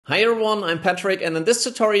Hi everyone, I'm Patrick, and in this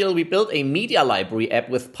tutorial we built a media library app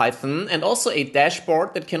with Python and also a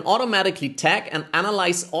dashboard that can automatically tag and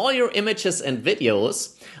analyze all your images and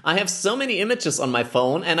videos. I have so many images on my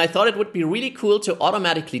phone and I thought it would be really cool to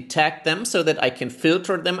automatically tag them so that I can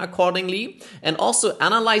filter them accordingly and also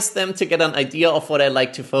analyze them to get an idea of what I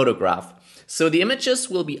like to photograph. So the images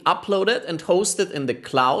will be uploaded and hosted in the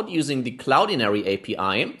cloud using the Cloudinary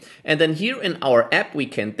API. And then here in our app, we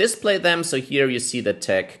can display them. So here you see the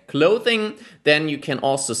tag clothing. Then you can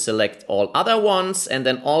also select all other ones and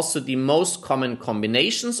then also the most common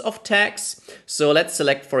combinations of tags. So let's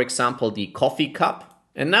select, for example, the coffee cup.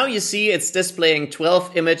 And now you see it's displaying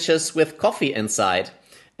 12 images with coffee inside.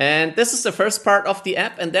 And this is the first part of the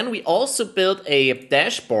app, and then we also built a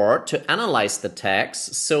dashboard to analyze the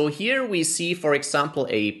tags. So here we see, for example,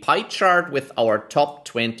 a pie chart with our top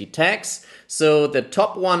 20 tags. So the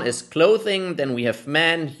top one is clothing, then we have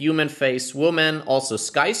man, human face, woman, also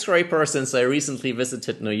skyscraper since I recently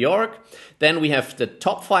visited New York. Then we have the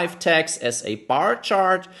top 5 tags as a bar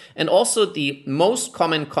chart and also the most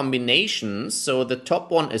common combinations. So the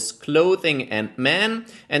top one is clothing and man.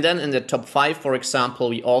 And then in the top 5, for example,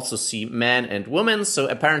 we also see man and woman. So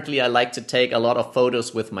apparently I like to take a lot of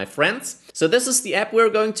photos with my friends. So this is the app we're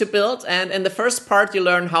going to build, and in the first part you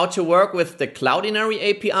learn how to work with the Cloudinary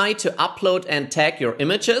API to upload and tag your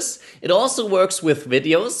images. It also works with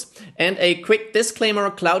videos. And a quick disclaimer,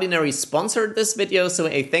 Cloudinary sponsored this video, so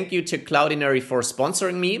a thank you to Cloudinary for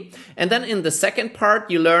sponsoring me. And then in the second part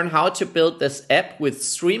you learn how to build this app with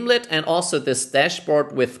Streamlit and also this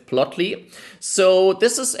dashboard with Plotly. So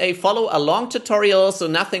this is a follow along tutorial, so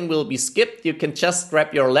nothing will be skipped. You can just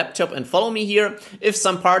grab your laptop and follow me here. If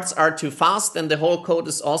some parts are too fast, then the whole code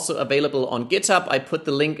is also available on GitHub. I put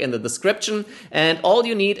the link in the description, and all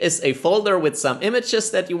you need is a folder with some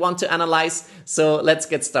images that you want to analyze. So let's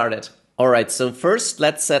get started. Alright, so first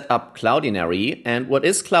let's set up Cloudinary. And what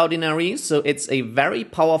is Cloudinary? So it's a very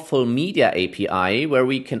powerful media API where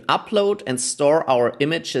we can upload and store our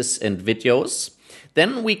images and videos.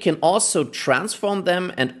 Then we can also transform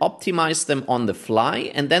them and optimize them on the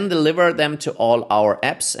fly and then deliver them to all our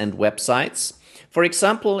apps and websites. For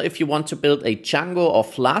example, if you want to build a Django or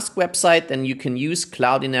Flask website, then you can use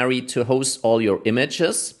Cloudinary to host all your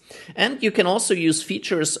images. And you can also use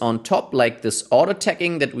features on top like this auto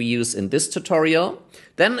tagging that we use in this tutorial.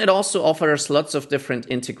 Then it also offers lots of different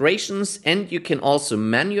integrations, and you can also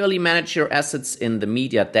manually manage your assets in the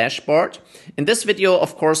media dashboard. In this video,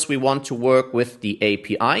 of course, we want to work with the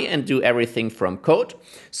API and do everything from code.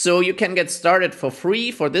 So you can get started for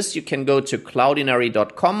free. For this, you can go to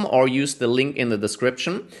cloudinary.com or use the link in the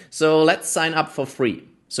description. So let's sign up for free.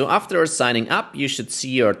 So after signing up, you should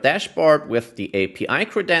see your dashboard with the API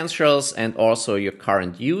credentials and also your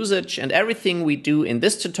current usage, and everything we do in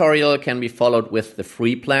this tutorial can be followed with the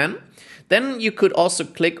free plan. Then you could also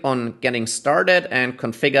click on getting started and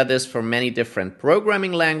configure this for many different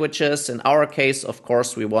programming languages. In our case, of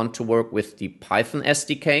course, we want to work with the Python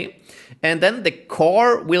SDK. And then the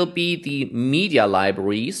core will be the media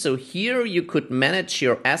library. So here you could manage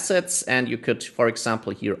your assets and you could, for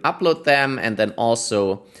example, here upload them and then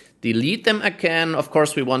also delete them again. Of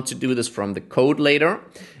course, we want to do this from the code later.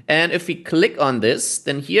 And if we click on this,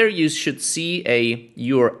 then here you should see a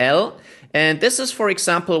URL. And this is, for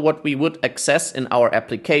example, what we would access in our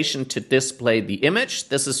application to display the image.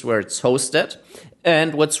 This is where it's hosted.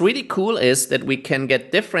 And what's really cool is that we can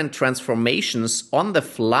get different transformations on the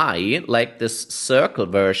fly, like this circle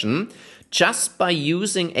version, just by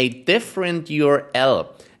using a different URL.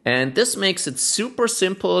 And this makes it super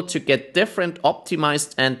simple to get different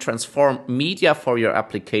optimized and transformed media for your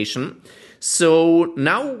application. So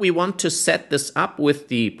now we want to set this up with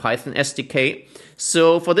the Python SDK.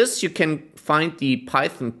 So for this, you can find the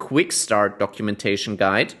Python Quick Start documentation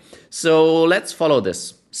guide. So let's follow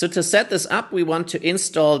this. So to set this up, we want to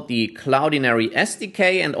install the Cloudinary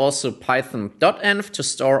SDK and also python.env to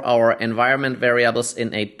store our environment variables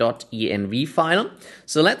in a .env file.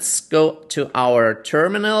 So let's go to our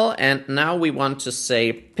terminal, and now we want to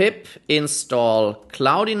say pip install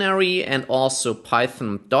Cloudinary and also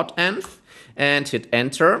python.env. And hit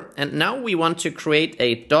enter. And now we want to create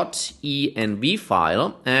a .env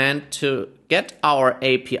file, and to get our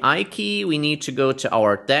API key we need to go to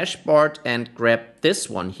our dashboard and grab this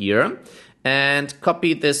one here and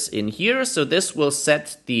copy this in here. So this will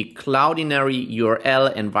set the Cloudinary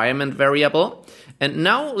URL environment variable. And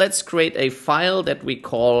now let's create a file that we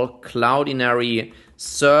call Cloudinary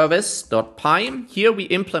service.py. Here we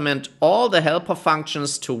implement all the helper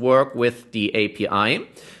functions to work with the API.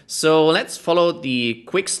 So let's follow the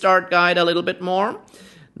quick start guide a little bit more.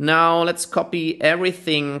 Now let's copy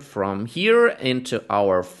everything from here into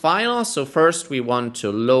our file. So first we want to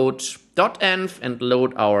load .env and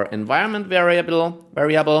load our environment variable.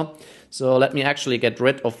 So let me actually get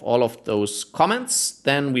rid of all of those comments.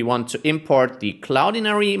 Then we want to import the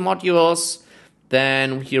Cloudinary modules.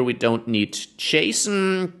 Then here we don't need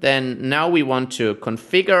JSON. Then now we want to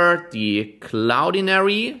configure the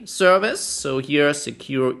Cloudinary service. So here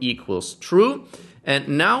secure equals true. And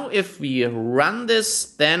now if we run this,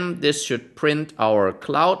 then this should print our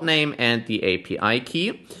cloud name and the API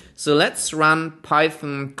key. So let's run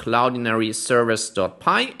Python Cloudinary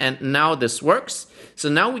service.py, and now this works. So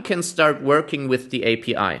now we can start working with the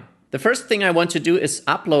API. The first thing I want to do is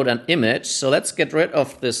upload an image. So let's get rid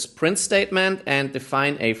of this print statement and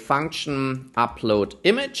define a function upload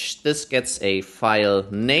image. This gets a file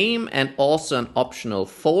name and also an optional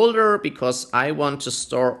folder because I want to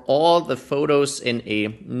store all the photos in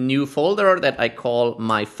a new folder that I call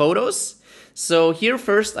my photos. So here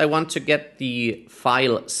first I want to get the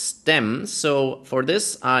file stem. So for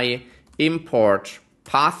this I import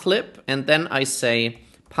pathlib and then I say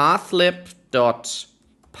pathlib.path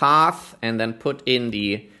and then put in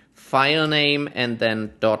the file name and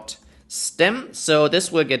then .stem. So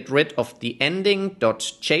this will get rid of the ending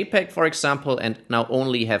 .jpeg, for example, and now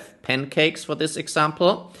only have pancakes for this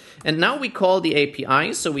example. And now we call the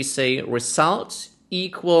API. So we say result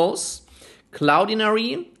equals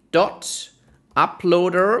Cloudinary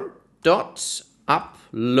uploader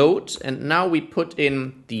upload, and now we put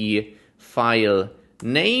in the file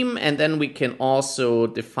name, and then we can also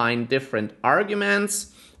define different arguments.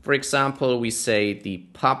 For example, we say the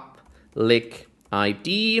public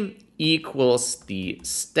ID equals the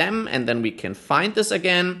stem, and then we can find this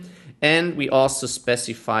again. And we also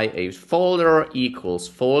specify a folder equals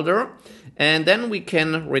folder. And then we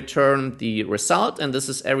can return the result, and this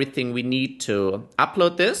is everything we need to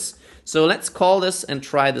upload this. So let's call this and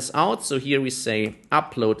try this out. So here we say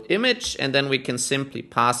upload image, and then we can simply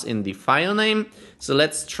pass in the file name. So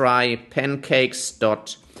let's try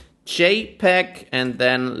pancakes.jpg, and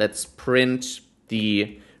then let's print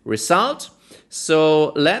the result.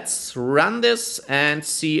 So let's run this and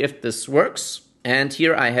see if this works. And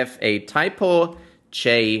here I have a typo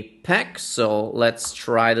JPEG. So let's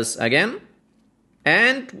try this again.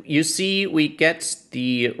 And you see we get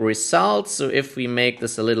the result. So if we make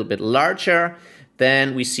this a little bit larger,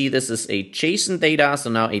 then we see this is a JSON data.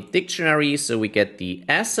 So now a dictionary. So we get the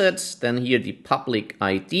asset, then here the public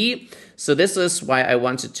ID. So this is why I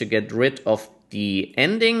wanted to get rid of the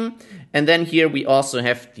ending. And then here we also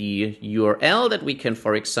have the URL that we can,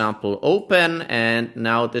 for example, open. And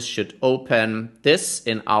now this should open this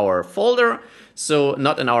in our folder. So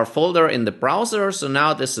not in our folder in the browser. So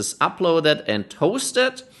now this is uploaded and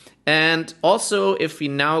hosted. And also if we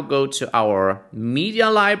now go to our media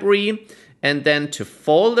library and then to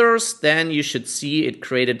folders, then you should see it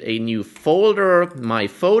created a new folder, my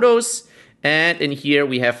photos. And in here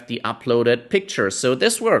we have the uploaded picture. So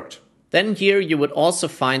this worked. Then here you would also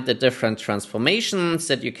find the different transformations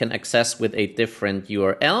that you can access with a different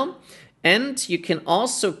URL. And you can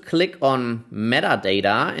also click on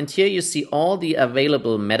metadata, and here you see all the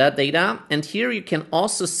available metadata, and here you can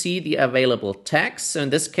also see the available tags. So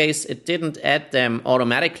in this case it didn't add them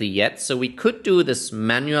automatically yet, so we could do this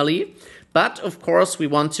manually, but of course we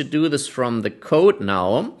want to do this from the code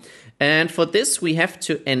now. And for this we have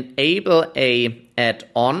to enable a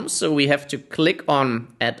add-on, so we have to click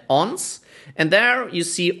on add-ons, and there you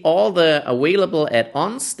see all the available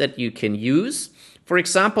add-ons that you can use. For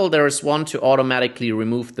example, there is one to automatically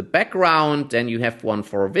remove the background, and you have one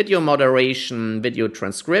for video moderation, video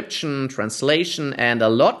transcription, translation, and a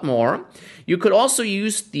lot more. You could also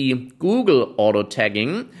use the Google auto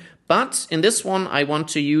tagging, but in this one I want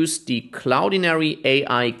to use the Cloudinary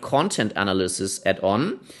AI content analysis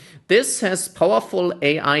add-on. This has powerful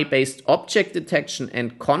AI-based object detection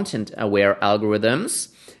and content-aware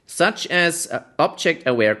algorithms, such as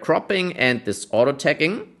object-aware cropping and this auto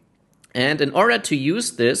tagging. And in order to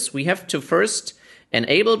use this, we have to first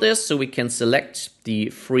enable this so we can select the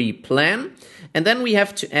free plan. And then we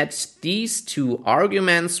have to add these two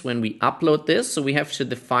arguments when we upload this. So we have to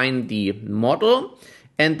define the model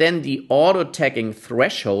and then the auto tagging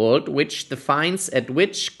threshold, which defines at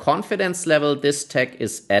which confidence level this tag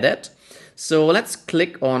is added. So let's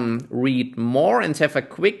click on read more and have a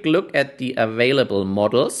quick look at the available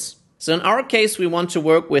models. So in our case, we want to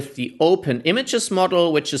work with the Open Images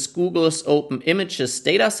model, which is Google's Open Images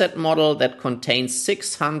dataset model that contains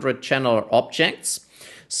 600 general objects.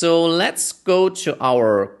 So let's go to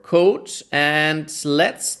our code and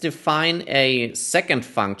let's define a second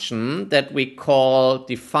function that we call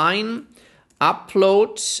define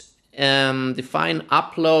upload, define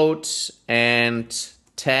upload and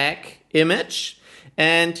tag image.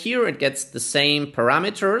 And here it gets the same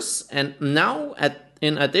parameters. And now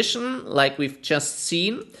in addition, like we've just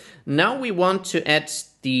seen, now we want to add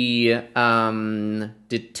the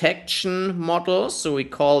detection model. So we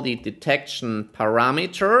call the detection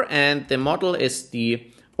parameter, and the model is the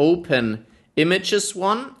open images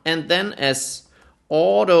one. And then as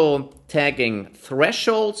auto tagging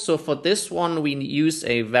threshold. So for this one, we use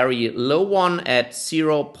a very low one at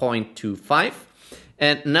 0.25.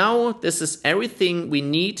 And now this is everything we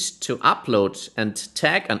need to upload and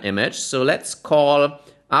tag an image. So let's call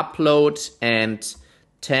upload and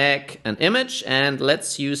tag an image. And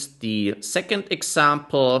let's use the second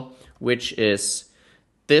example, which is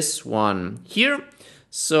this one here.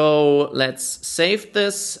 So let's save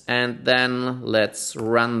this and then let's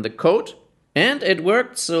run the code. And it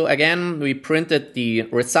worked. So again, we printed the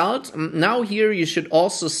result. Now here you should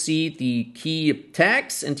also see the key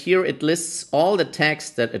tags, and here it lists all the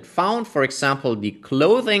tags that it found. For example, the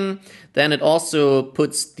clothing. Then it also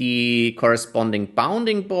puts the corresponding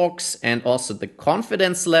bounding box and also the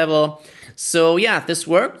confidence level. So yeah, this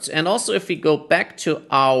worked. And also if we go back to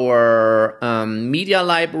our media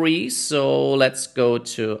library, so let's go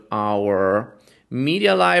to our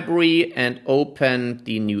media library and open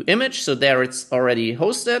the new image. So there it's already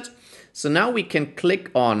hosted. So now we can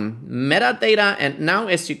click on metadata, and now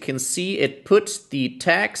as you can see, it put the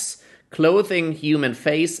tags clothing, human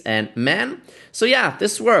face, and man. So yeah,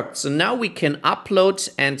 this worked. So now we can upload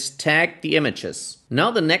and tag the images.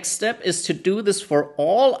 Now the next step is to do this for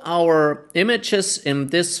all our images in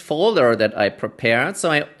this folder that I prepared.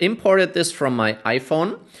 So I imported this from my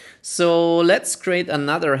iPhone. So let's create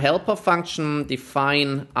another helper function,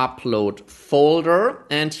 define upload folder.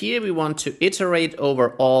 And here we want to iterate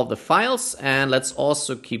over all the files, and let's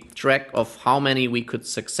also keep track of how many we could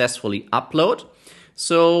successfully upload.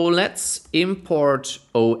 So let's import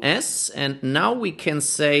OS, and now we can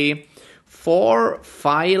say for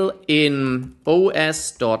file in os.list_dir,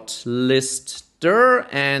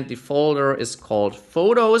 and the folder is called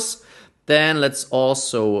photos. Then let's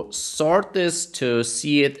also sort this to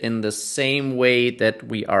see it in the same way that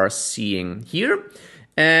we are seeing here.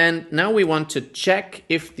 And now we want to check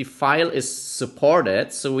if the file is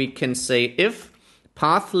supported. So we can say if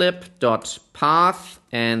pathlib.path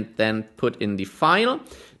and then put in the file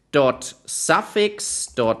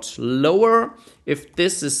 .suffix.lower. If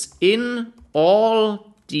this is in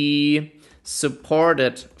all the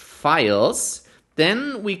supported files,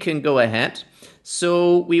 then we can go ahead.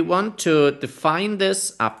 So we want to define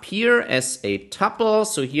this up here as a tuple.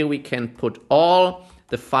 So here we can put all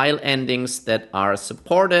the file endings that are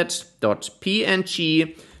supported,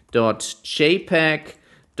 .png, .jpeg,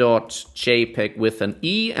 .jpeg with an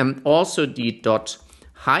E, and also the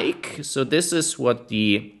 .hike. So this is what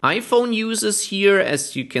the iPhone uses here.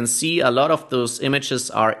 As you can see, a lot of those images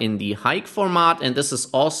are in the hike format, and this is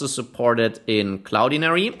also supported in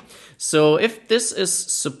Cloudinary. So if this is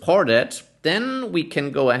supported, then we can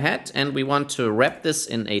go ahead and we want to wrap this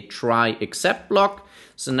in a try except block.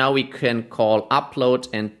 So now we can call upload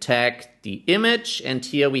and tag the image. And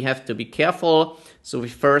here we have to be careful. So we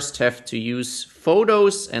first have to use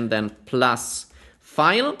photos and then plus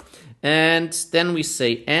file. And then we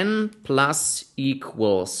say n plus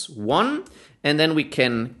equals 1. And then we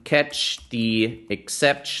can catch the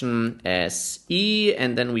exception as E.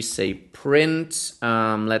 And then we say print,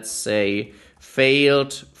 let's say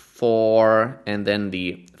failed for, and then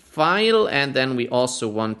the file, and then we also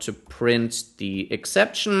want to print the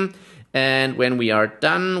exception. And when we are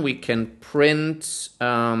done, we can print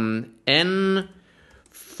n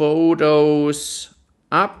photos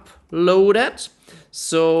uploaded.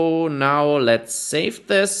 So now let's save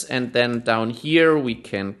this, and then down here we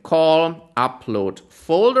can call upload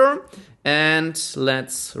folder, and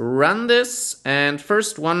let's run this. And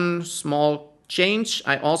first, one small change,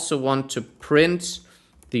 I also want to print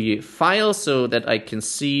the file so that I can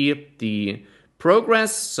see the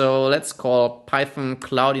progress. So let's call Python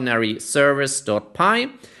Cloudinary service.py.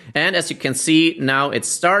 And as you can see, now it's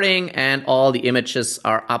starting and all the images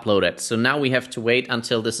are uploaded. So now we have to wait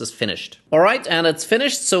until this is finished. All right, and it's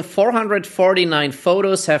finished. So 449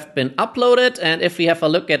 photos have been uploaded. And if we have a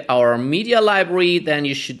look at our media library, then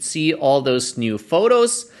you should see all those new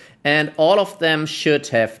photos. And all of them should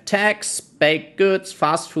have tags, baked goods,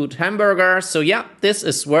 fast food, hamburger. So yeah, this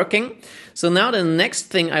is working. So now the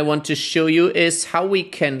next thing I want to show you is how we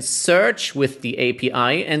can search with the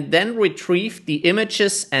API and then retrieve the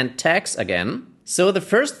images and tags again. So the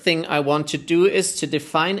first thing I want to do is to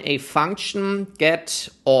define a function get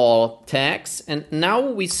all tags, and now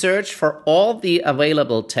we search for all the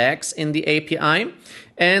available tags in the API.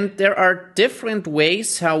 And there are different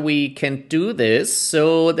ways how we can do this.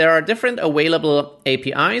 So there are different available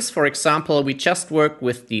APIs. For example, we just work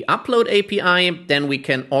with the upload API. Then we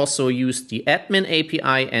can also use the admin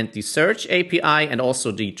API and the search API and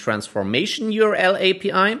also the transformation URL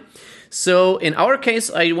API. So in our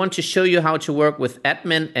case, I want to show you how to work with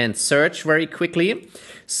admin and search very quickly.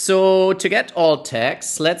 So to get all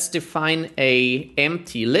tags, let's define a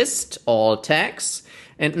empty list, all tags.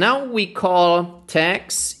 And now we call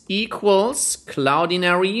tags equals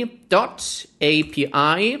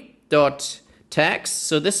cloudinary.api.tags.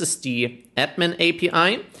 So this is the admin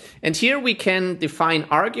API. And here we can define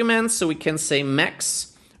arguments. So we can say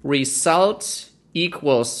max result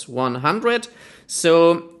equals 100.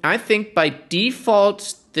 So I think by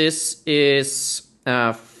default this is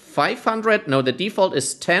 500. No, the default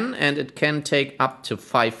is 10 and it can take up to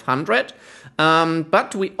 500.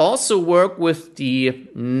 But we also work with the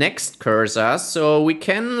next cursor, so we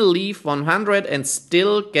can leave 100 and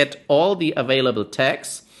still get all the available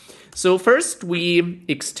tags. So first we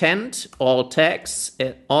extend all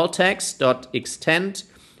tags.extend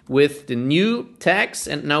with the new tags,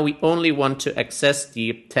 and now we only want to access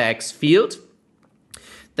the tags field.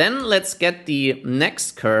 Then let's get the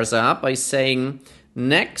next cursor by saying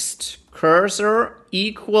next cursor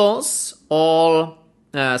equals all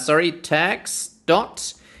tags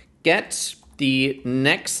dot get the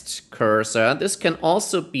next cursor. This can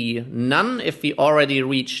also be none if we already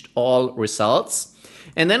reached all results.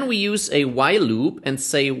 And then we use a while loop and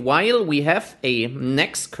say while we have a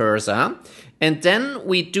next cursor, and then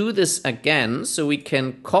we do this again, so we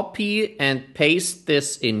can copy and paste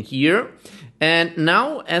this in here. And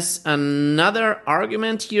now as another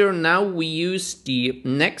argument here, now we use the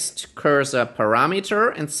next cursor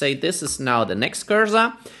parameter and say this is now the next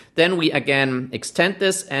cursor. Then we again extend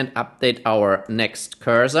this and update our next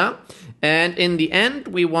cursor. And in the end,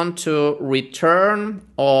 we want to return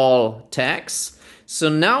all tags. So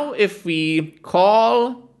now if we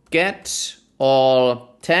call get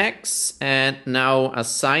all tags and now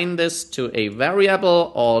assign this to a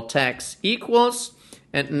variable, all tags equals,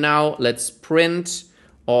 and now let's print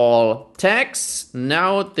all tags.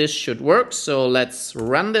 Now this should work. So let's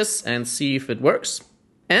run this and see if it works.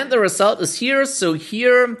 And the result is here. So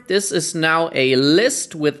here, this is now a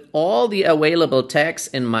list with all the available tags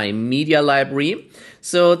in my media library.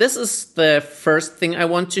 So this is the first thing I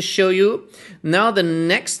want to show you. Now the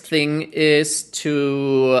next thing is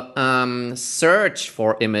to search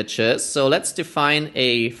for images. So let's define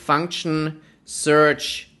a function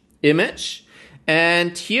search image.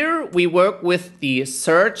 And here we work with the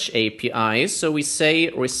search API. So we say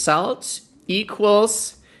result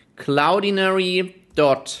equals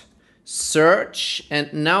cloudinary.search.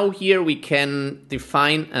 And now here we can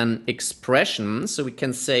define an expression. So we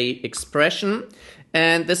can say expression.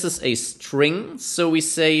 And this is a string. So we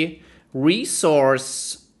say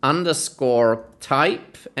resource underscore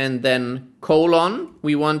type and then colon.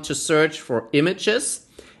 We want to search for images.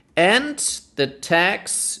 And the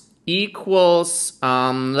tags equals,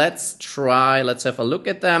 let's have a look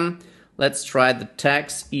at them. Let's try the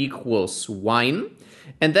tags equals wine.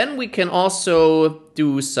 And then we can also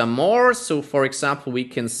do some more. So for example, we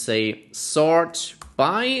can say sort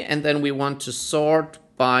by, and then we want to sort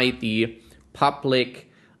by the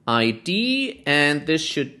public ID. And this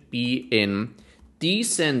should be in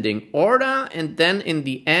descending order. And then in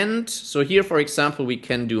the end, so here, for example, we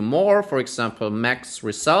can do more, for example, max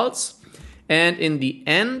results. And in the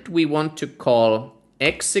end, we want to call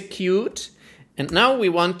execute. And now we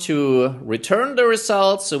want to return the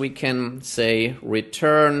result. So we can say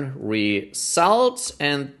return result.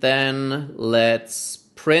 And then let's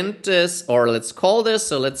print this, or let's call this.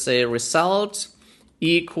 So let's say result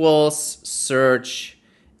equals search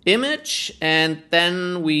image. And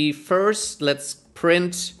then let's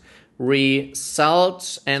print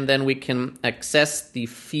result. And then we can access the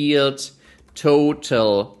field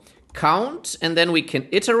total count, and then we can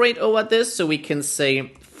iterate over this. So we can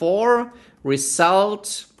say for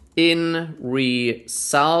result in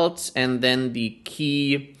result and then the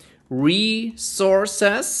key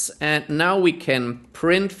resources. And now we can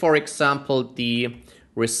print, for example, the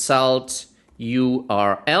result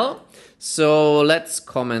URL. So let's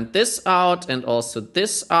comment this out and also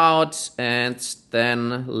this out, and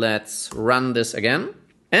then let's run this again.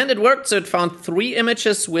 And it worked, so it found 3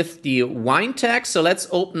 images with the wine tag. So let's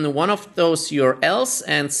open one of those URLs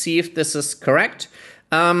and see if this is correct.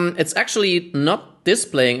 It's actually not not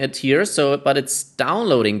displaying it here, but it's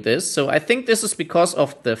downloading this. So I think this is because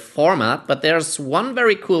of the format, but there's one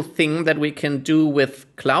very cool thing that we can do with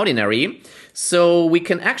Cloudinary. So we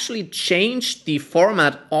can actually change the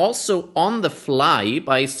format also on the fly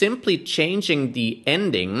by simply changing the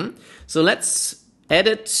ending. So let's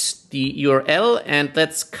edit the URL and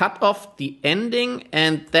let's cut off the ending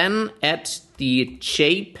and then add the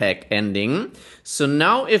JPEG ending. So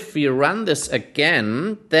now if we run this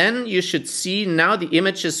again, then you should see now the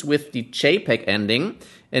images with the JPEG ending.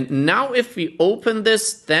 And now if we open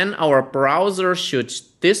this, then our browser should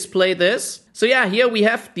display this. So yeah, here we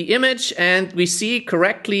have the image and we see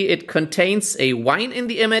correctly it contains a wine in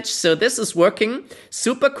the image. So this is working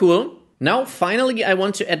super cool. Now finally I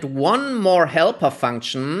want to add one more helper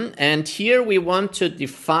function, and here we want to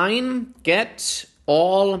define get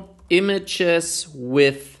all images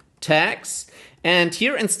with tags. And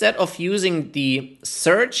here instead of using the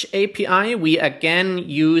search API, we again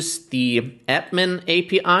use the admin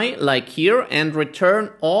API like here and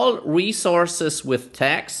return all resources with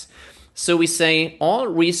tags. So we say all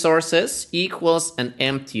resources equals an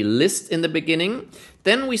empty list in the beginning.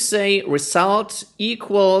 Then we say result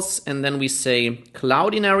equals, and then we say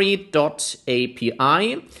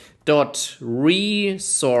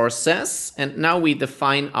cloudinary.api.resources. And now we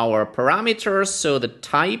define our parameters. So the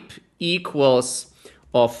type equals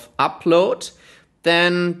of upload.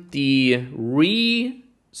 Then the resource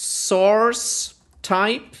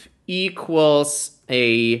type equals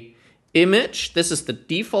a image. This is the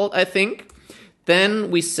default, I think. Then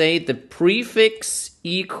we say the prefix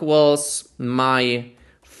equals my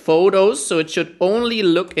photos. So it should only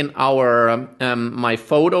look in our my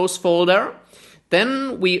photos folder.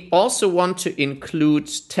 Then we also want to include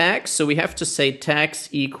tags. So we have to say tags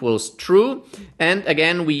equals true. And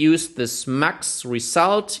again, we use this max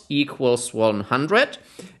result equals 100.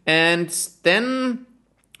 And then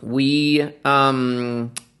we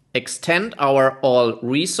extend our all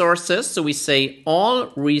resources. So we say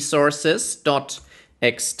all resources dot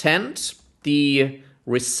extend the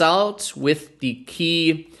result with the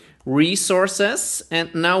key resources.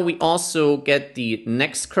 And now we also get the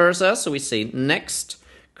next cursor. So we say next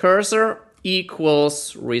cursor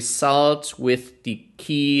equals result with the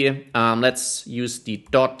key. Let's use the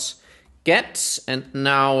dot get, and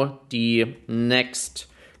now the next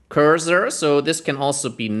cursor. So this can also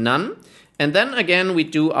be none. And then again, we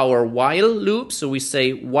do our while loop. So we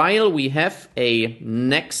say while we have a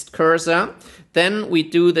next cursor, then we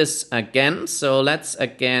do this again. So let's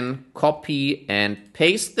again copy and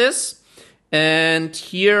paste this. And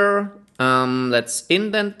here, let's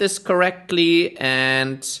indent this correctly.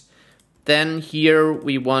 And then here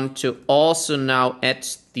we want to also now add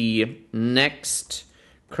the next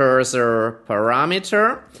cursor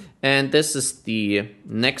parameter. And this is the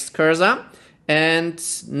next cursor. And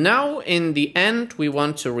now in the end, we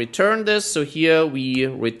want to return this. So here we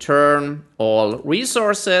return all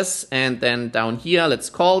resources. And then down here, let's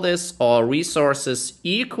call this all resources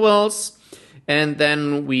equals. And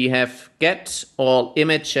then we have get all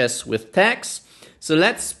images with tags. So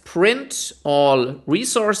let's print all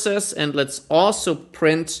resources. And let's also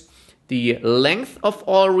print the length of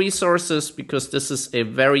all resources, because this is a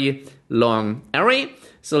very long array.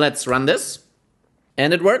 So let's run this.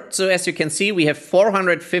 And it worked. So as you can see, we have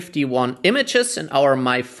 451 images in our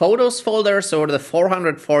My Photos folder. So the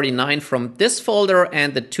 449 from this folder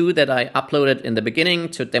and the 2 that I uploaded in the beginning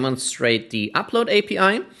to demonstrate the upload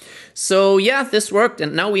API. So yeah, this worked.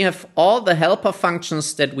 And now we have all the helper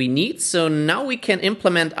functions that we need. So now we can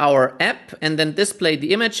implement our app and then display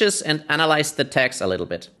the images and analyze the tags a little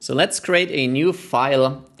bit. So let's create a new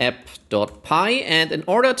file, app.py. And in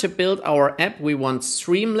order to build our app, we want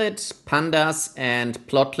Streamlit, Pandas, and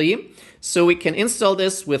Plotly. So we can install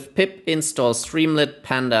this with pip install Streamlit,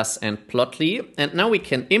 Pandas, and Plotly. And now we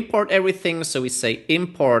can import everything. So we say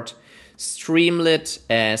import Streamlit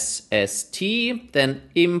as st, then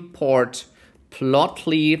import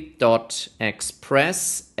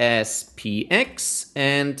plotly.express as px,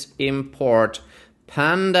 and import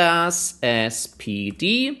pandas as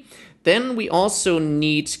pd. Then we also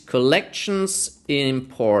need collections,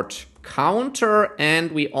 import counter,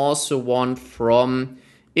 and we also want from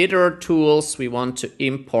iter tools, we want to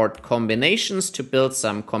import combinations to build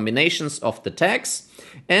some combinations of the tags.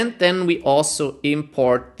 And then we also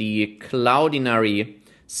import the Cloudinary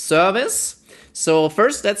service. So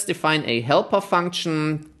first, let's define a helper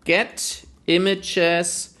function, get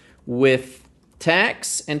images with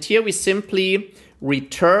tags. And here we simply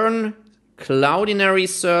return Cloudinary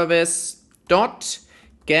service dot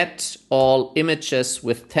get all images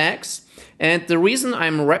with tags. And the reason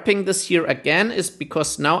I'm wrapping this here again is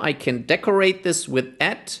because now I can decorate this with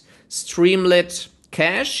 @streamlit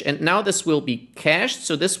cache, and now this will be cached,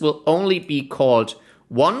 so this will only be called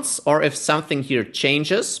once or if something here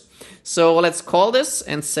changes. So let's call this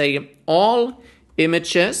and say all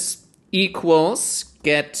images equals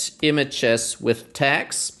get images with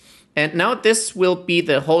tags. And now this will be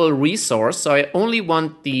the whole resource, so I only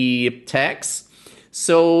want the tags.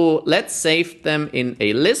 So let's save them in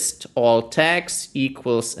a list. All tags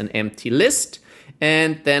equals an empty list.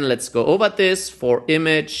 And then let's go over this for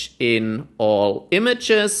image in all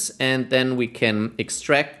images. And then we can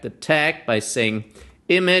extract the tag by saying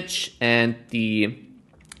image and the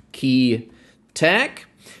key tag.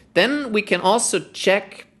 Then we can also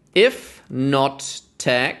check if not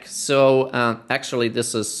tag. So actually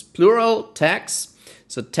this is plural tags.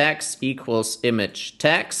 So tags equals image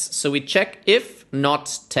tags. So we check if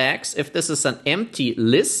not tags, if this is an empty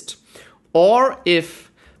list, or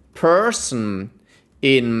if person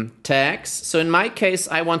in tags. So in my case,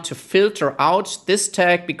 I want to filter out this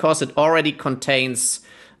tag because it already contains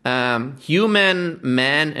human,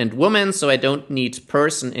 man, and woman, so I don't need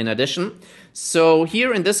person in addition. So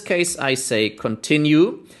here in this case, I say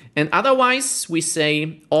continue, and otherwise we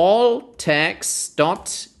say all tags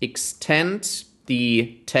dot extend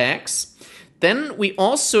the tags. Then we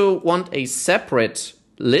also want a separate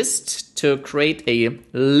list to create a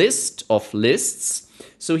list of lists.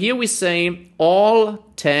 So here we say all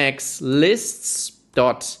tags lists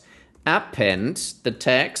dot append the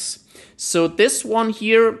tags. So this one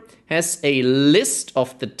here has a list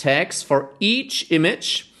of the tags for each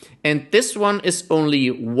image, and this one is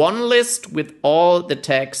only one list with all the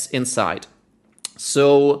tags inside.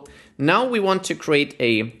 So now we want to create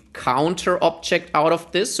a counter object out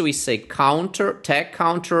of this. So we say counter, tag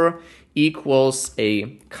counter equals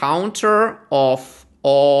a counter of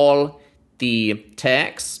all the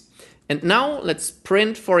tags. And now let's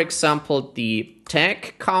print, for example, the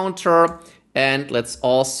tag counter, and let's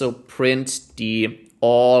also print the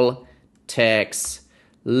all tags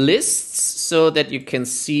lists so that you can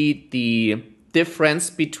see the difference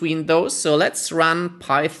between those. So let's run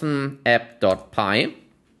python app.py.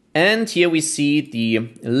 And here we see the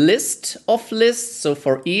list of lists. So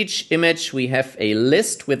for each image, we have a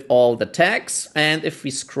list with all the tags. And if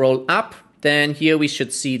we scroll up, then here we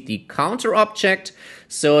should see the counter object.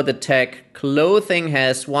 So the tag clothing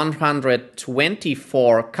has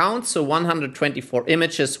 124 counts, so 124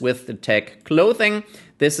 images with the tag clothing.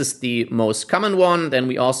 This is the most common one. Then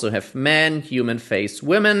we also have man, human face,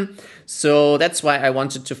 women. So that's why I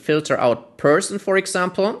wanted to filter out person, for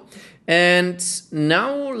example. And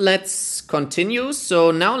now let's continue. So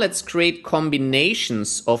now let's create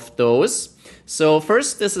combinations of those. So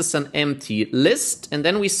first, this is an empty list, and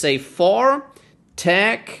then we say for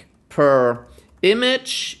tag per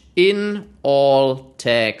image in all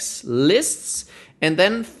tags lists, and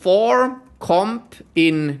then for comp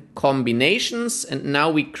in combinations, and now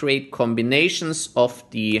we create combinations of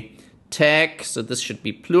the tag, so this should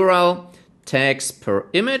be plural, tags per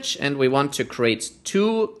image, and we want to create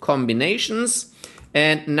two combinations,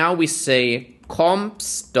 and now we say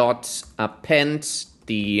comps.append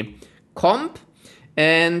the comp,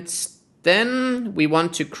 and then we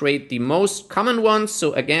want to create the most common one.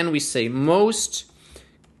 So again, we say most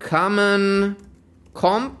common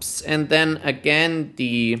comps, and then again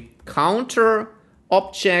the counter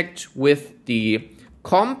object with the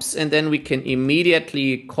comps, and then we can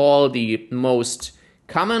immediately call the most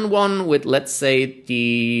common one with, let's say,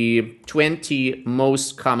 the 20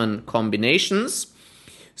 most common combinations.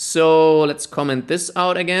 So let's comment this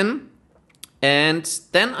out again. And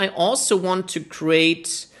then I also want to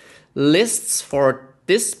create lists for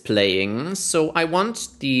displaying. So I want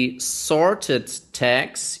the sorted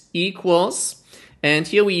tags equals, and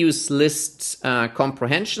here we use list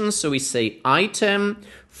comprehension. So we say item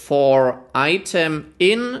for item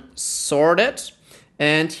in sorted,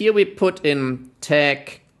 and here we put in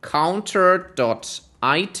tag counter dot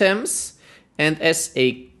items, and as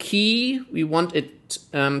a key we want it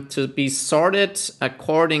to be sorted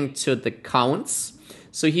according to the counts.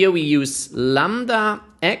 So here we use lambda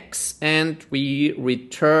x and we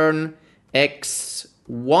return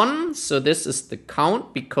x1. So this is the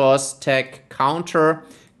count because tag counter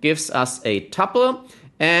gives us a tuple.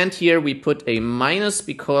 And here we put a minus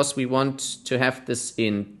because we want to have this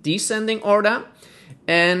in descending order.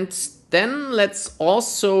 And then let's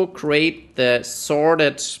also create the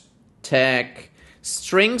sorted tag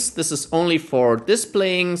strings. This is only for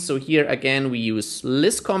displaying. So here again we use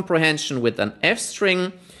list comprehension with an f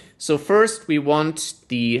string. So first we want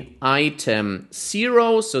the item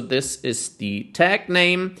 0. So this is the tag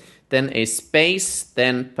name. then a space,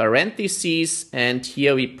 then parentheses, and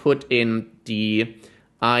here we put in the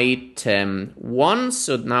item 1.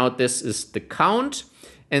 So now this is the count.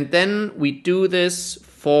 And then we do this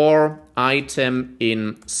for item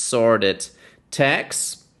in sorted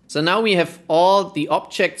tags. So now we have all the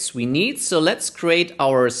objects we need. So let's create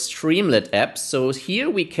our Streamlit app. So here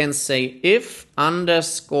we can say if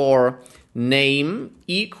underscore name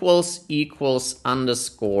equals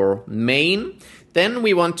underscore main. Then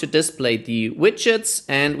we want to display the widgets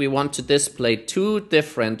and we want to display two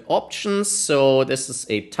different options. So this is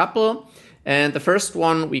a tuple. And the first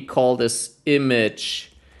one we call this image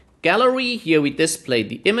gallery. Here we display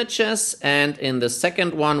the images, and in the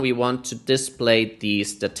second one we want to display the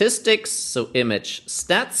statistics, so image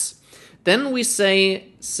stats. Then we say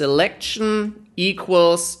selection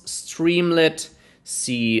equals Streamlit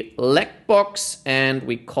select box, and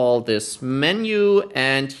we call this menu,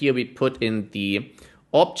 and here we put in the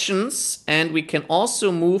options, and we can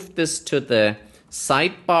also move this to the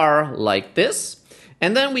sidebar like this.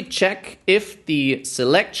 And then we check if the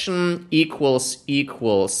selection equals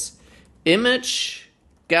image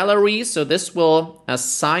gallery. So this will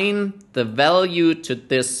assign the value to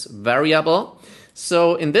this variable.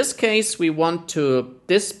 So in this case, we want to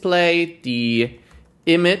display the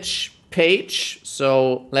image page.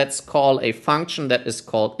 So let's call a function that is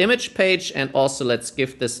called image page. And also let's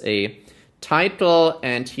give this a title.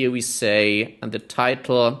 And here we say, and the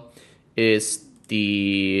title is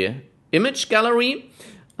the image gallery.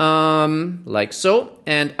 Like so,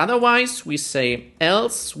 and otherwise we say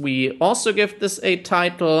else. We also give this a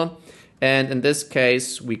title, and in this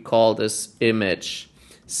case we call this image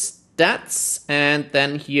stats, and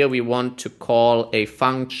then here we want to call a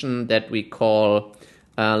function that we call,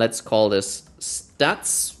 let's call this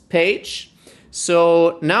stats page.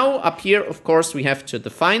 So now up here, of course, we have to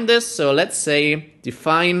define this. So let's say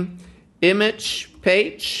define image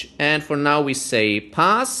page, and for now we say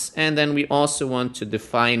pass, and then we also want to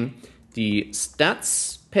define the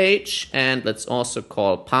stats page, and let's also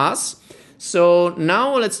call pass. So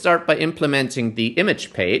now let's start by implementing the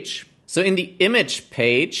image page. So in the image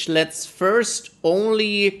page, let's first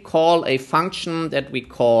only call a function that we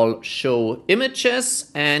call show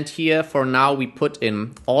images, and here for now we put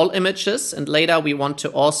in all images, and later we want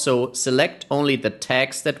to also select only the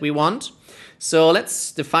tags that we want. So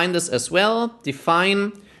let's define this as well.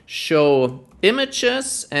 Define show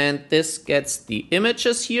images, and this gets the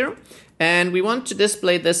images here. And we want to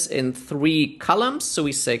display this in 3 columns. So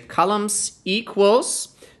we say columns equals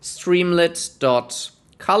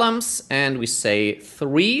streamlit.columns, and we say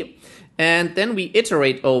 3. And then we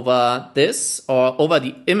iterate over this, or over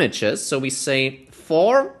the images. So we say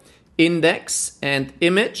for index and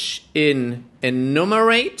image in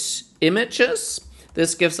enumerate images.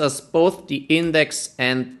 This gives us both the index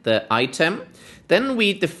and the item. Then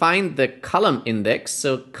we define the column index.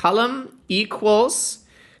 So column equals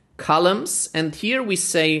columns. And here we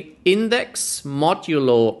say index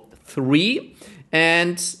modulo 3.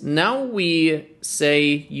 And now we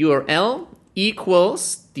say URL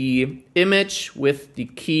equals the image with the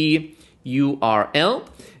key URL.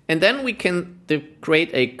 And then we can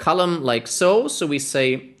create a column like so. So we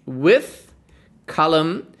say with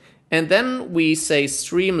column. And then we say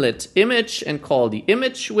Streamlit image and call the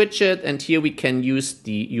image widget. And here we can use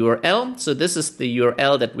the URL. So this is the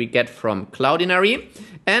URL that we get from Cloudinary.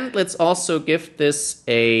 And let's also give this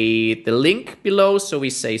the link below. So we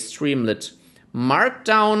say Streamlit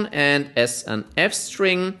markdown and as an f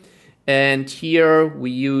string. And here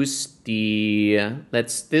we use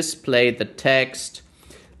let's display the text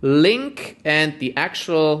link. And the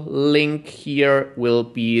actual link here will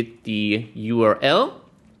be the URL.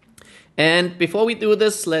 And before we do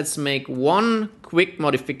this, let's make one quick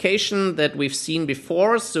modification that we've seen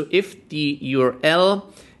before. So if the URL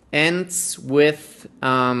ends with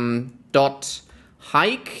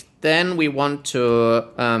 .hike, then we want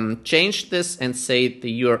to change this and say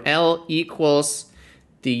the URL equals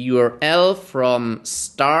the URL from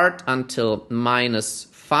start until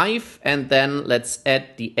 -5. And then let's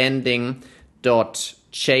add the ending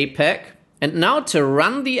 .jpeg. And now to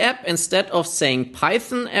run the app, instead of saying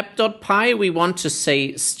Python app.py, we want to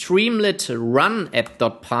say Streamlit run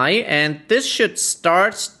app.py. And this should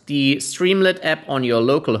start the Streamlit app on your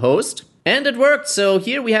local host. And it worked. So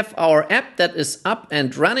here we have our app that is up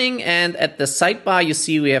and running. And at the sidebar, you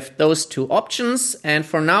see we have those two options. And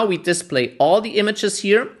for now, we display all the images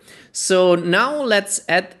here. So now let's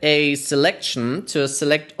add a selection to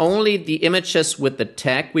select only the images with the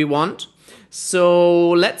tag we want. So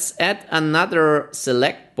let's add another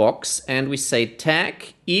select box, and we say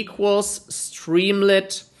tag equals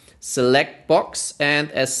Streamlit select box, and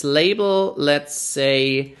as label, let's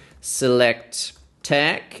say select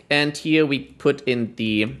tag, and here we put in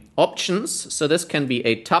the options. So this can be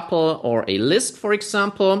a tuple or a list, for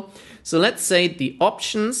example. So let's say the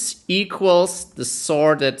options equals the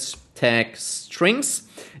sorted tag strings,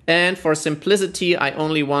 and for simplicity I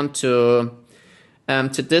only want to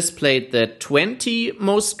display the 20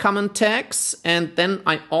 most common tags, and then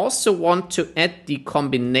I also want to add the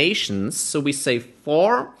combinations. So we say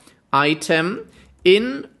for item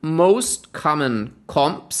in most common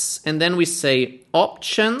comps, and then we say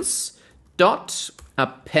options dot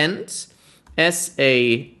append as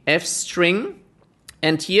a f string,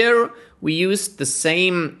 and here we use the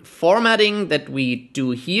same formatting that we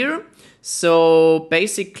do here. So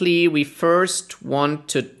basically we first want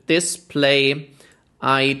to display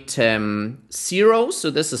item 0, so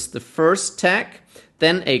this is the first tag,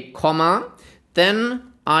 then a comma, then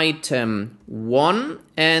item 1,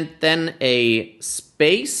 and then a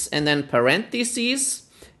space, and then parentheses,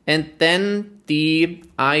 and then the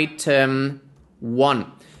item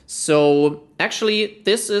 1. So actually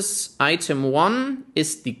this is item 1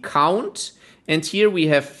 is the count, and here we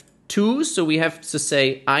have 2, so we have to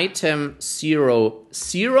say item 0,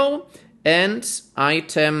 0, and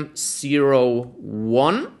item 0,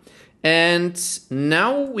 1. And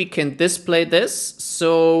now we can display this.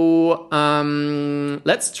 So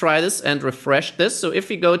let's try this and refresh this. So if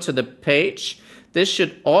we go to the page, this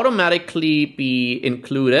should automatically be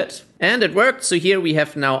included. And it worked. So here we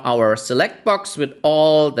have now our select box with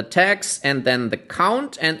all the tags and then the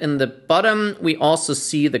count. And in the bottom, we also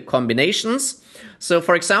see the combinations. So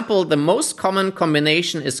for example, the most common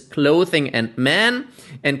combination is clothing and man,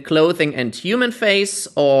 and clothing and human face,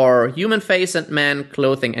 or human face and man,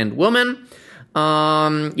 clothing and woman.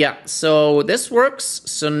 Yeah, so this works.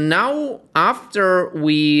 So now after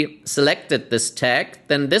we selected this tag,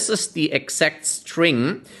 then this is the exact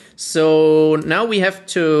string. So now we have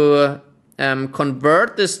to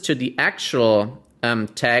convert this to the actual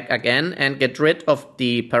tag again and get rid of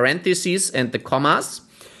the parentheses and the commas.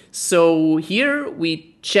 So here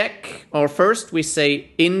we check, or first we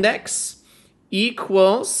say index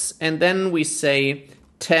equals, and then we say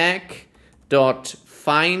tag dot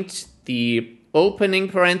find the opening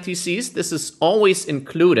parentheses. This is always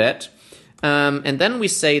included. And then we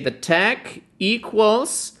say the tag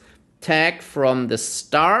equals tag from the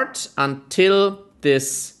start until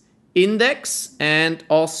this index, and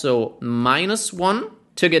also -1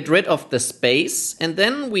 to get rid of the space. And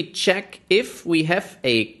then we check if we have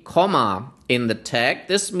a comma in the tag.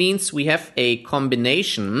 This means we have a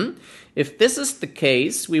combination. If this is the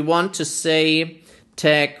case, we want to say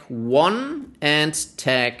tag 1 and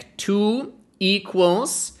tag 2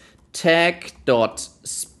 equals tag dot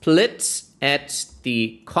split at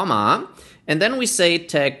the comma. And then we say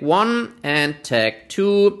tag 1 and tag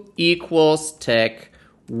 2 equals tag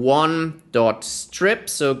 1 dot strip,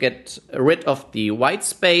 so get rid of the white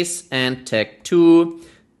space, and tag 2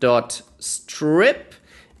 dot strip.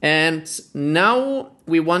 And now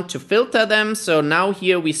we want to filter them. So now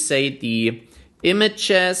here we say the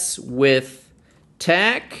images with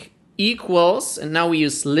tag equals, and now we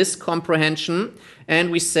use list comprehension,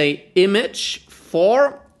 and we say image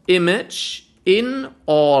for image in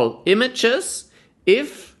all images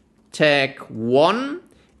if tag 1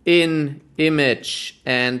 in image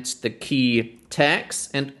and the key tags,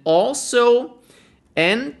 and also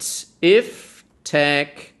and if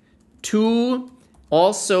tag 2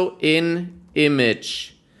 also in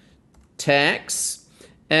image tags.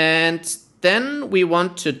 And then we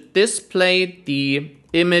want to display the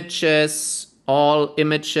images, all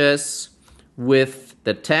images with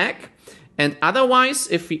the tag. And otherwise,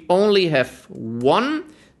 if we only have one,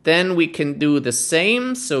 then we can do the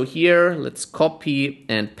same. So here, let's copy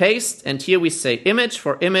and paste. And here we say image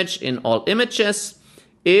for image in all images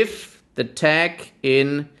if the tag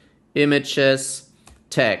in images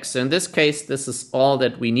tags. So in this case, this is all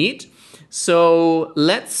that we need. So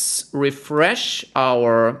let's refresh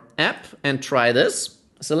our app and try this.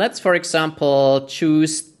 So let's, for example,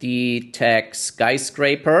 choose the tag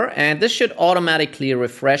skyscraper, and this should automatically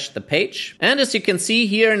refresh the page. And as you can see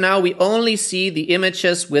here, now we only see the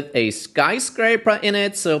images with a skyscraper in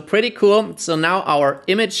it, so pretty cool. So now our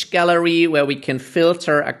image gallery, where we can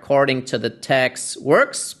filter according to the tags,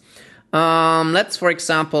 works. Let's, for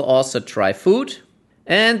example, also try food.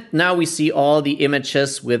 And now we see all the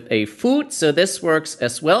images with a food, so this works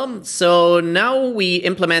as well. So now we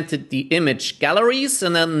implemented the image galleries,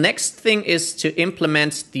 and the next thing is to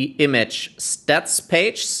implement the image stats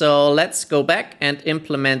page. So let's go back and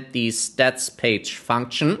implement the stats page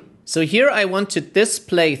function. So here I want to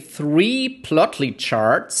display 3 Plotly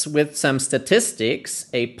charts with some statistics,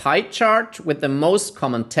 a pie chart with the most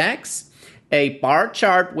common tags, a bar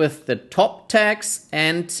chart with the top tags,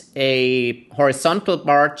 and a horizontal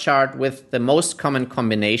bar chart with the most common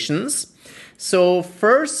combinations. So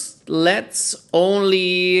first, let's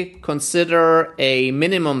only consider a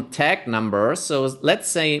minimum tag number. So let's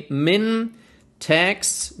say min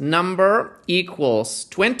tags number equals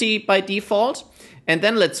 20 by default. And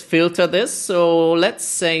then let's filter this. So let's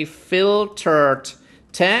say filtered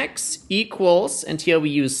tags equals, and here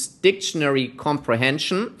we use dictionary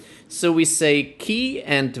comprehension. So we say key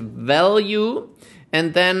and value,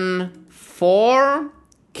 and then for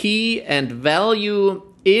key and value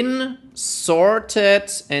in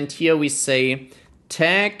sorted, and here we say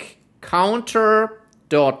tag counter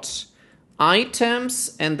dot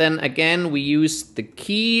items, and then again we use the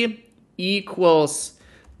key equals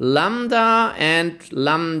lambda and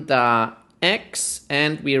lambda x,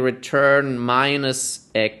 and we return minus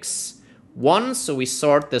x1. So we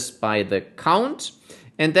sort this by the count.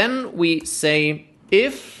 And then we say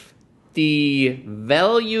if the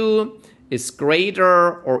value is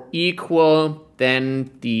greater or equal than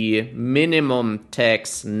the minimum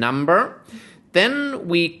tags number, then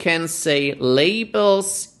we can say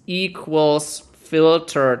labels equals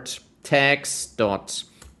filtered tags dot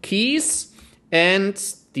keys,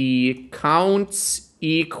 and the counts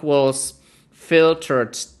equals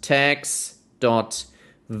filtered tags dot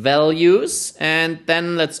values. And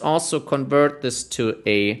then let's also convert this to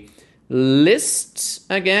a list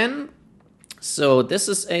again. So this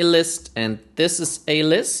is a list and this is a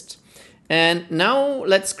list. And now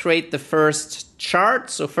let's create the first chart.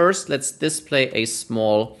 So first let's display a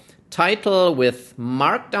small title with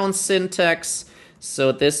markdown syntax.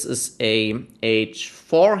 So this is a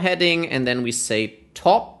H4 heading, and then we say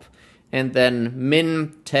top, and then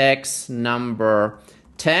min tags number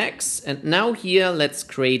tags. And now here let's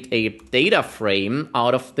create a data frame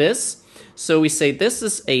out of this. So we say this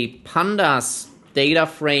is a pandas data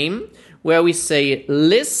frame where we say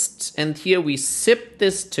list, and here we zip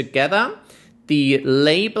this together, the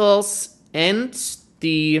labels and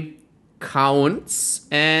the counts,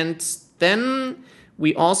 and then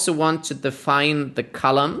we also want to define the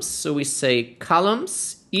columns. So we say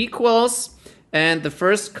columns equals, and the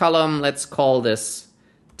first column, let's call this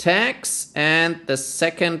tags, and the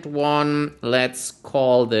second one, let's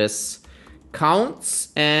call this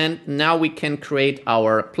counts. And now we can create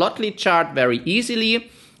our Plotly chart very easily.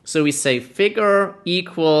 So we say figure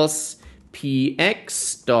equals px.py,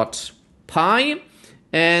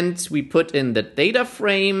 and we put in the data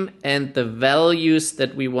frame, and the values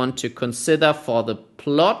that we want to consider for the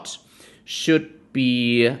plot should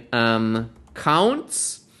be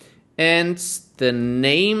counts, and the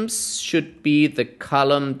names should be the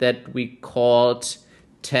column that we called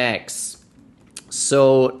tags.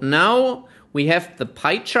 So now we have the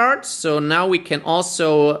pie chart. So now we can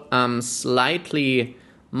also slightly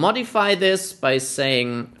modify this by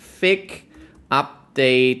saying fig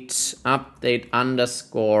update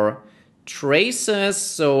underscore traces.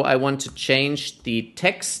 So I want to change the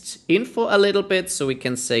text info a little bit. So we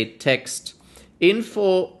can say text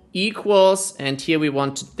info equals, and here we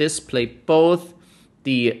want to display both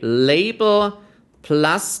the label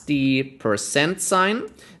plus the %sign.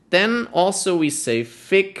 Then also we say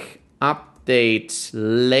fig update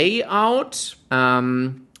layout,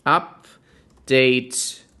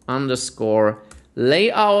 update underscore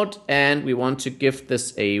layout, and we want to give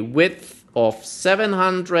this a width of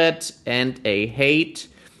 700 and a height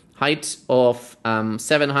of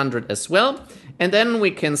 700 as well. And then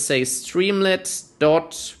we can say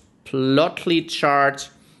streamlit.plotly chart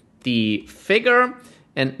the figure.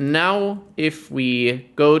 And now if we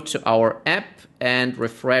go to our app and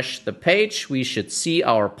refresh the page, we should see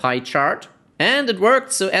our pie chart. And it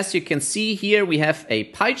worked. So as you can see here, we have a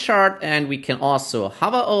pie chart, and we can also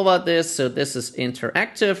hover over this. So this is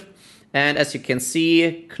interactive. And as you can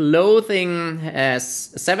see, clothing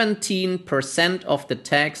has 17% of the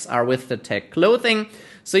tags are with the tag clothing.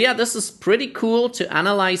 So yeah, this is pretty cool to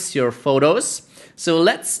analyze your photos. So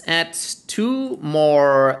let's add 2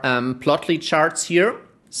 more Plotly charts here.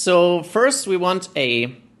 So first we want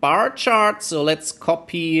a bar chart. So let's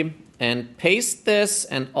copy and paste this,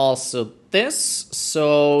 and also this.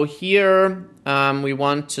 So here we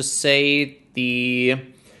want to say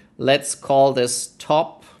let's call this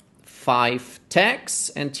top 5 tags,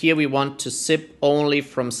 and here we want to zip only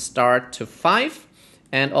from start to 5,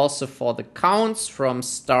 and also for the counts from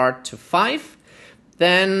start to 5.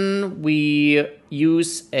 Then we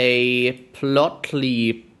use a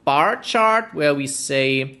Plotly bar chart where we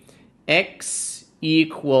say x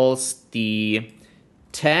equals the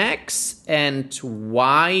tags and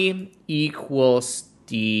y equals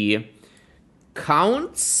the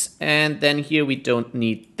counts, and then here we don't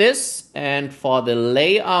need this. And for the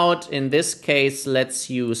layout, in this case, let's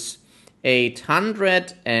use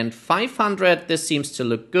 800 and 500. This seems to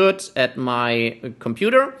look good at my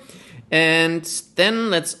computer. And then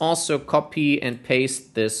let's also copy and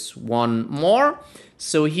paste this one more.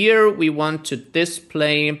 So here we want to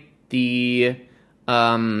display the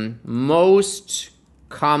most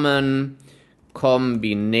common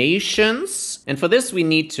combinations. And for this we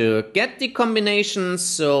need to get the combinations.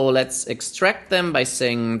 So let's extract them by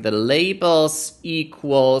saying the labels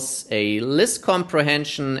equals a list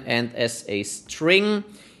comprehension and as a string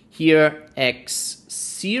here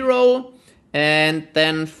x0 and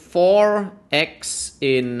then for x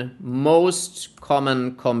in most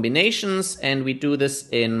common combinations, and we do this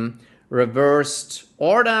in reversed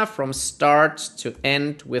order from start to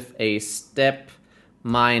end with a step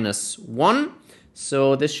 -1.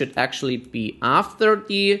 So this should actually be after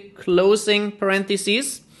the closing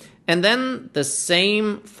parentheses. And then the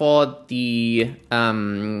same for the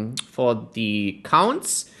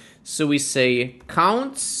counts. So we say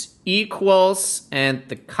counts equals, and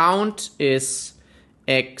the count is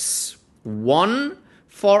x1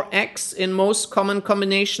 for x in most common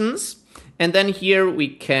combinations. And then here we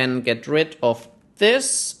can get rid of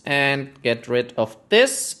this and get rid of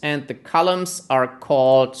this, and the columns are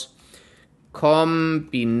called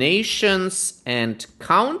combinations and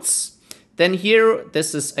counts. Then here,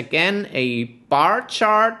 this is again a bar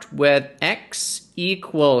chart where x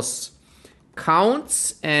equals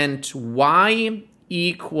counts and y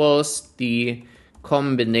equals the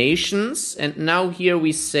combinations. And now here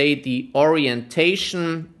we say the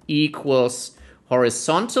orientation equals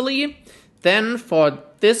horizontally. Then for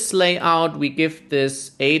this layout, we give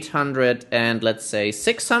this 800 and let's say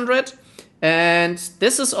 600. And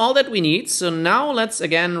this is all that we need. So now let's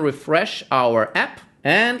again refresh our app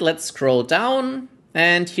and let's scroll down.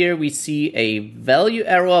 And here we see a value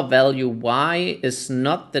error. Value y is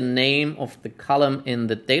not the name of the column in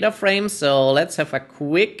the data frame. So let's have a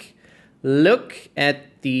quick look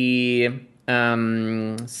at the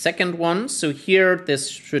second one. So here this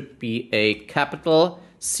should be a capital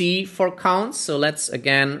C for counts. So let's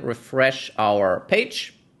again refresh our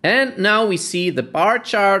page. And now we see the bar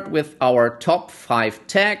chart with our top 5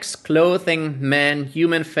 tags: clothing, man,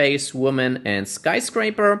 human face, woman, and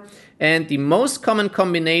skyscraper. And the most common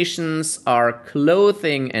combinations are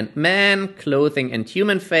clothing and man, clothing and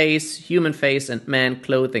human face and man,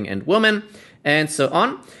 clothing and woman, and so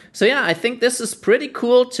on. So yeah, I think this is pretty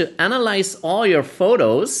cool to analyze all your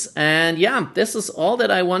photos. And yeah, this is all that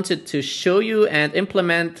I wanted to show you and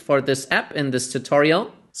implement for this app in this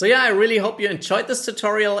tutorial. So yeah, I really hope you enjoyed this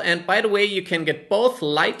tutorial. And by the way, you can get both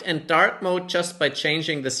light and dark mode just by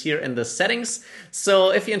changing this here in the settings.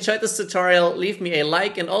 So if you enjoyed this tutorial, leave me a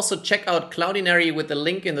like and also check out Cloudinary with the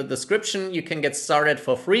link in the description. You can get started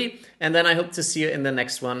for free. And then I hope to see you in the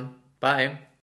next one. Bye.